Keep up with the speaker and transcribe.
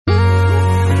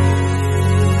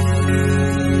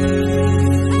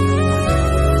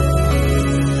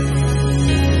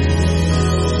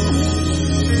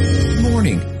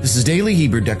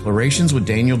Hebrew Declarations with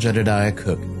Daniel Jedediah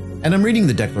Cook, and I'm reading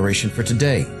the declaration for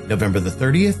today, November the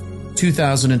 30th,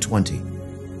 2020.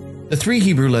 The three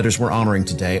Hebrew letters we're honoring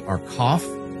today are Kaf,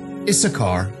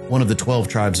 Issachar, one of the 12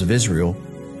 tribes of Israel,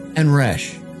 and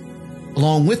Resh.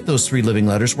 Along with those three living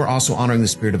letters, we're also honoring the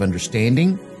spirit of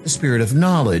understanding, the spirit of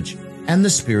knowledge, and the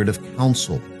spirit of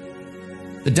counsel.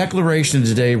 The declaration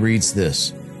today reads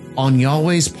this: On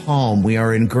Yahweh's palm we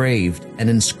are engraved and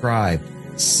inscribed,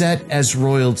 set as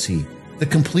royalty, the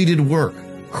completed work,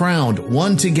 crowned,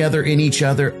 one together in each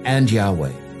other and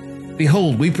Yahweh.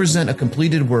 Behold, we present a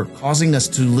completed work causing us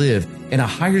to live in a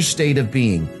higher state of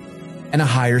being and a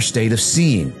higher state of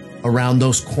seeing around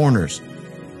those corners,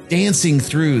 dancing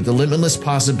through the limitless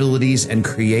possibilities and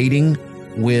creating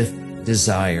with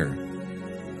desire.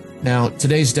 Now,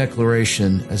 today's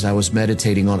declaration, as I was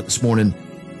meditating on it this morning,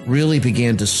 really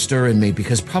began to stir in me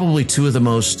because probably two of the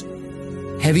most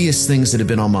heaviest things that have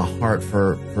been on my heart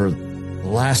for the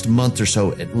last month or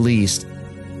so at least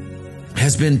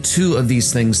has been two of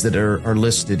these things that are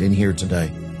listed in here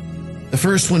today. The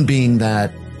first one being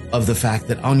that of the fact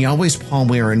that on Yahweh's palm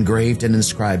we are engraved and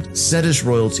inscribed, set as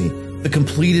royalty, the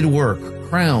completed work,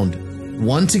 crowned,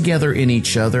 one together in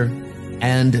each other,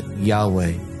 and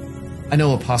Yahweh. I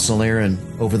know Apostle Aaron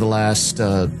over the last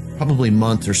probably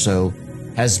month or so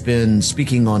has been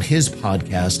speaking on his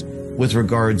podcast with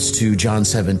regards to John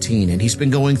 17, and he's been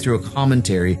going through a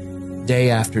commentary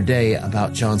day after day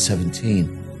about John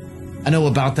 17. I know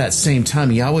about that same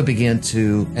time, Yahweh began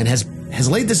to, and has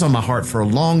laid this on my heart for a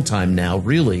long time now,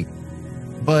 really,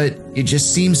 but it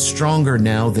just seems stronger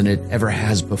now than it ever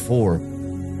has before.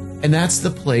 And that's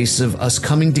the place of us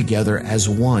coming together as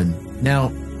one.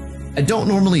 Now, I don't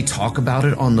normally talk about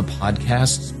it on the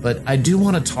podcasts, but I do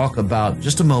want to talk about,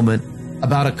 just a moment,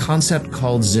 about a concept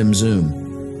called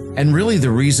Zimzoom. And really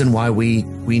the reason why we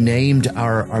named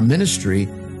our ministry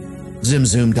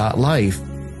Zimzoom.life,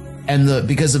 and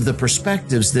because of the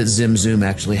perspectives that Zimzoom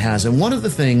actually has. And one of the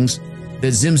things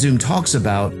that Zimzoom talks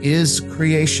about is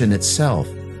creation itself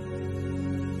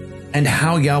and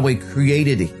how Yahweh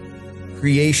created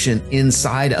creation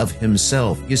inside of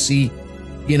himself. You see,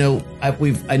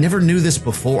 I never knew this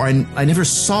before. I never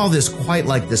saw this quite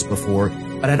like this before,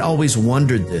 but I'd always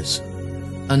wondered this.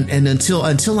 And until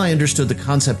I understood the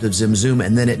concept of Zimzoom,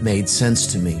 and then it made sense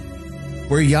to me,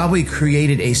 where Yahweh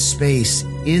created a space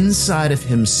inside of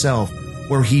himself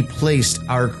where he placed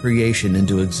our creation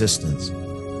into existence.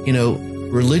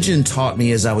 Religion taught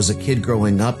me as I was a kid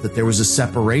growing up that there was a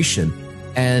separation,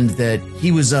 and that he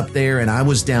was up there and I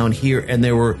was down here, and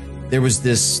there was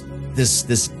this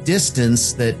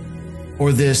distance that,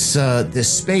 or this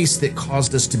space that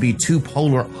caused us to be two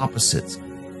polar opposites.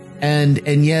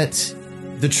 And yet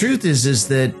the truth is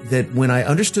that when I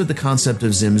understood the concept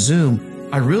of Zimzoom,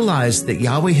 I realized that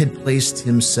Yahweh had placed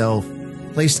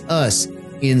us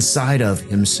inside of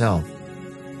himself.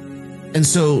 And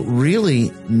so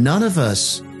really none of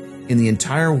us in the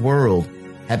entire world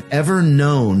have ever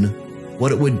known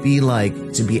what it would be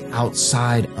like to be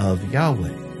outside of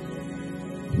Yahweh.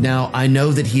 Now, I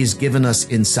know that he has given us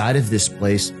inside of this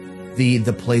place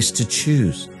the place to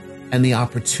choose and the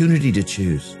opportunity to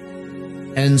choose.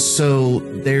 And so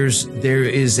there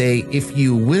is a, if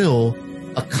you will,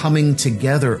 a coming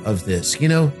together of this.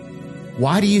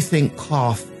 Why do you think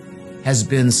Kaf has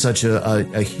been such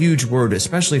a huge word,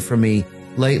 especially for me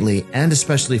lately, and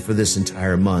especially for this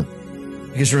entire month?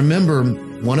 Because remember,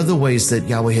 one of the ways that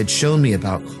Yahweh had shown me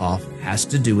about Kaf has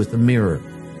to do with the mirror.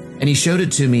 And he showed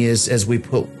it to me as we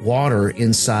put water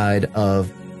inside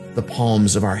of the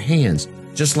palms of our hands,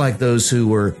 just like those who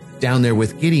were down there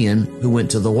with Gideon, who went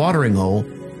to the watering hole,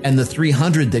 and the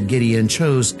 300 that Gideon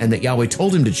chose and that Yahweh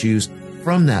told him to choose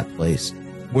from that place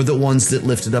were the ones that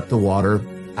lifted up the water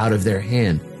out of their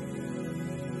hand.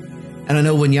 And I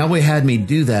know when Yahweh had me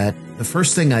do that, the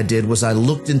first thing I did was I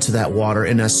looked into that water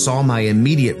and I saw my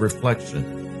immediate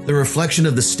reflection, the reflection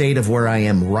of the state of where I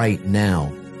am right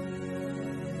now.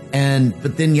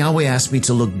 But then Yahweh asked me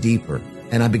to look deeper,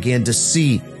 and I began to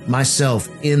see myself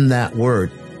in that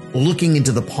word, looking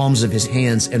into the palms of his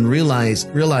hands and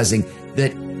realizing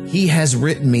that he has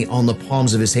written me on the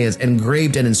palms of his hands,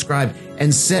 engraved and inscribed,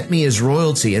 and set me as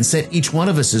royalty, and set each one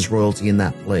of us as royalty in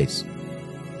that place.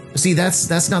 See,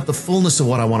 that's not the fullness of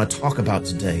what I want to talk about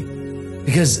today,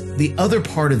 because the other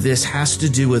part of this has to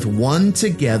do with one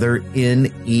together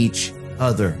in each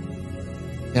other.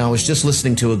 Now, I was just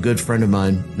listening to a good friend of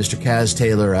mine, Mr. Kaz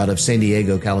Taylor, out of San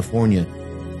Diego, California,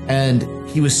 and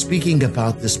he was speaking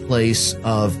about this place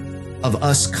of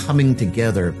us coming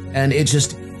together, and it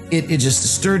just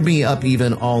stirred me up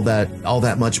even all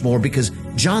that much more, because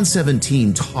John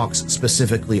 17 talks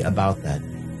specifically about that.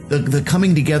 the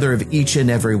coming together of each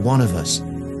and every one of us.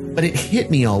 But it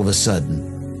hit me all of a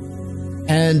sudden.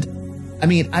 And I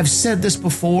mean, I've said this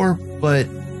before, but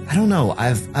I don't know.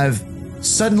 I've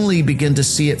suddenly begun to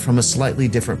see it from a slightly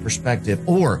different perspective,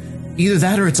 or either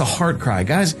that or it's a heart cry.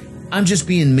 Guys, I'm just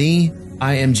being me.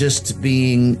 I am just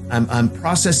being, I'm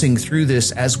processing through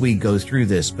this as we go through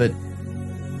this. But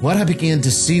what I began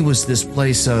to see was this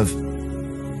place of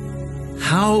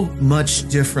how much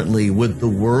differently would the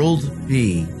world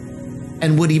be,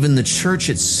 and would even the church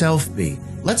itself be?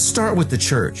 Let's start with the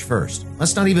church first.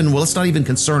 Let's not even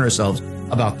concern ourselves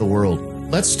about the world.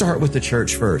 Let's start with the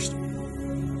church first.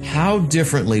 How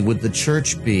differently would the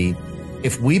church be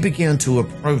if we began to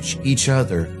approach each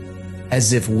other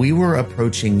as if we were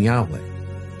approaching Yahweh?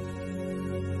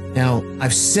 Now,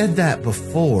 I've said that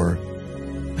before,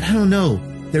 but I don't know.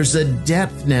 There's a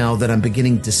depth now that I'm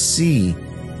beginning to see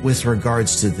with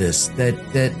regards to this, that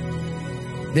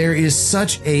there is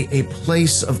such a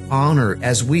place of honor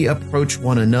as we approach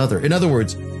one another. In other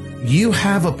words, you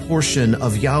have a portion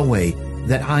of Yahweh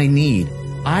that I need.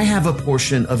 I have a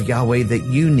portion of Yahweh that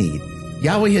you need.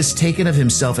 Yahweh has taken of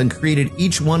himself and created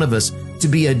each one of us to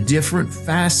be a different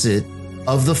facet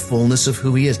of the fullness of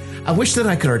who he is. I wish that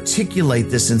I could articulate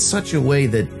this in such a way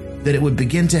that it would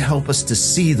begin to help us to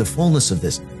see the fullness of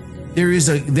this. There is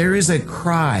a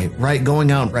cry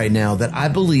going out right now that I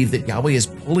believe that Yahweh is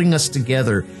pulling us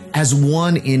together as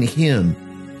one in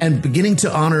him, and beginning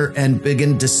to honor and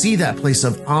begin to see that place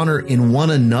of honor in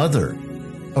one another.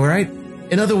 All right.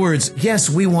 In other words, yes,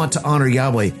 we want to honor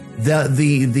Yahweh.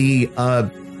 The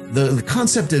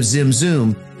concept of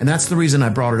Zimzum, and that's the reason I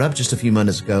brought it up just a few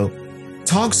minutes ago,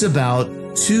 talks about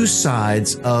two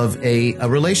sides of a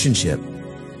relationship.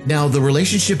 Now, the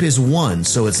relationship is one,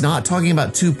 so it's not talking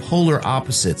about two polar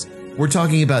opposites. We're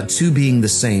talking about two being the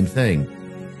same thing.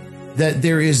 That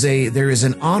there is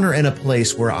an honor and a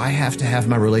place where I have to have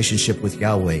my relationship with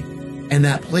Yahweh. And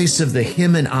that place of the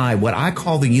him and I, what I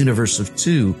call the universe of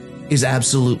two, is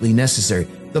absolutely necessary.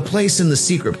 The place in the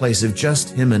secret place of just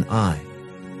him and I.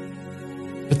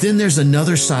 But then there's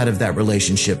another side of that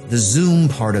relationship, the Zoom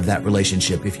part of that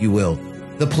relationship, if you will.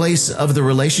 The place of the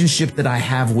relationship that I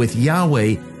have with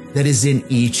Yahweh that is in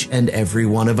each and every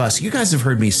one of us. You guys have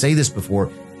heard me say this before.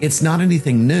 It's not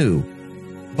anything new.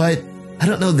 But I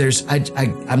don't know,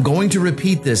 I'm going to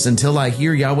repeat this until I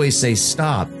hear Yahweh say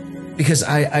stop, because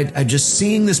I'm just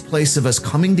seeing this place of us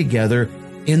coming together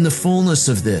in the fullness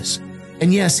of this.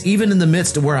 And yes, even in the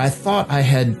midst of where I thought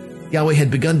Yahweh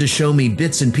had begun to show me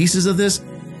bits and pieces of this,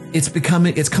 it's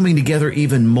coming together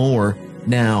even more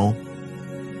now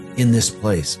in this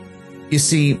place. You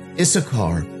see,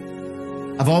 Issachar,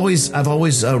 I've always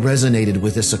resonated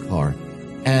with Issachar,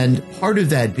 and part of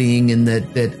that being in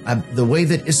the way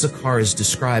that Issachar is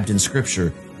described in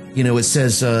Scripture. You know, it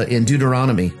says in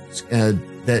Deuteronomy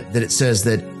that it says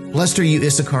that blessed are you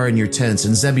Issachar in your tents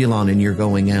and Zebulun in your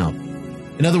going out.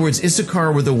 In other words,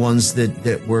 Issachar were the ones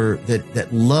that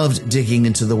loved digging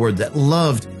into the Word, that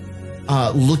loved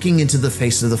looking into the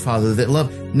face of the Father, that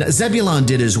loved. Zebulun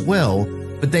did as well,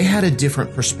 but they had a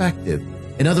different perspective.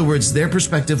 In other words, their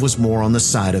perspective was more on the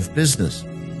side of business.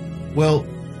 Well,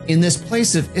 in this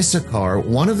place of Issachar,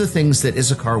 one of the things that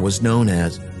Issachar was known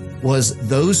as was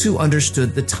those who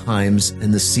understood the times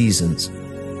and the seasons.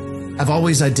 I've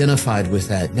always identified with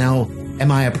that. Now,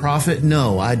 am I a prophet?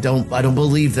 No, I don't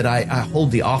believe that I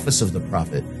hold the office of the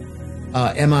prophet.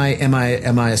 Am I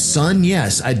a son?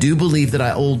 Yes, I do believe that I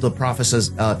hold the office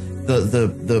as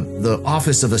the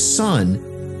office of a son,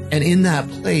 and in that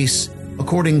place,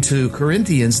 according to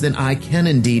Corinthians, then I can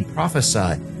indeed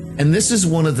prophesy. And this is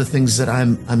one of the things that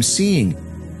I'm seeing,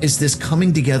 is this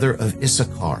coming together of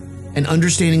Issachar and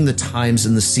understanding the times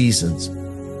and the seasons.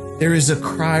 There is a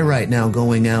cry right now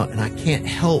going out, and I can't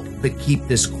help but keep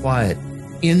this quiet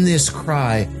in this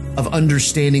cry of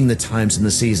understanding the times and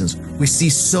the seasons. We see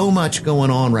so much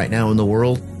going on right now in the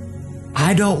world.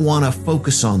 I don't want to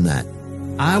focus on that.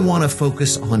 I want to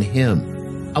focus on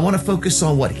him. I want to focus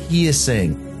on what he is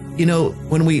saying. You know,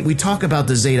 when we talk about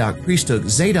the Zadok priesthood,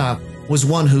 Zadok was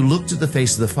one who looked at the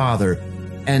face of the Father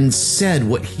and said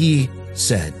what he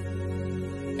said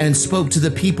and spoke to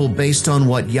the people based on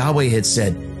what Yahweh had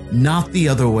said, not the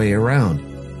other way around.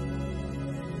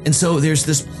 And so there's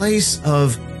this place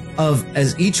of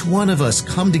as each one of us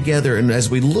come together and as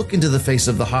we look into the face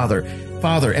of the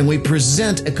Father, and we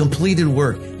present a completed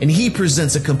work, and he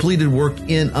presents a completed work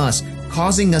in us,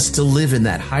 causing us to live in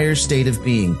that higher state of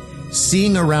being,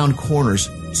 seeing around corners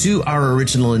to our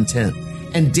original intent,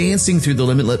 and dancing through the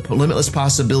limitless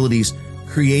possibilities,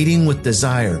 creating with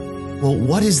desire. Well,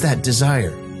 what is that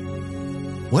desire?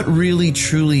 What really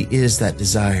truly is that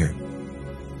desire?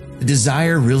 The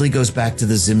desire really goes back to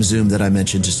the Zimzoom that I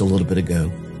mentioned just a little bit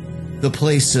ago. The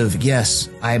place of, yes,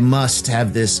 I must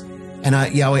have this. And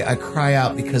Yahweh, I cry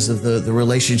out because of the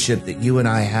relationship that you and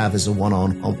I have as a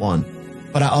one-on-one.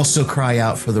 But I also cry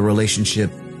out for the relationship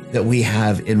that we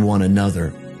have in one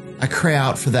another. I cry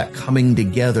out for that coming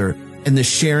together and the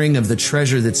sharing of the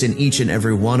treasure that's in each and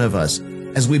every one of us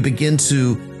as we begin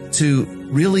to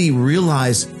really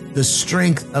realize the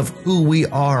strength of who we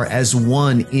are as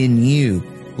one in you.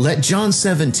 Let John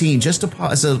 17, just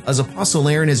as Apostle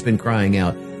Aaron has been crying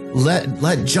out,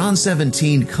 let John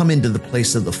 17 come into the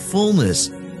place of the fullness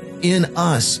in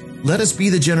us. Let us be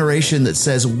the generation that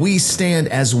says we stand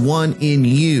as one in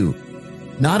you,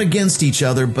 not against each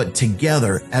other, but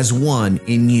together as one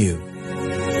in you.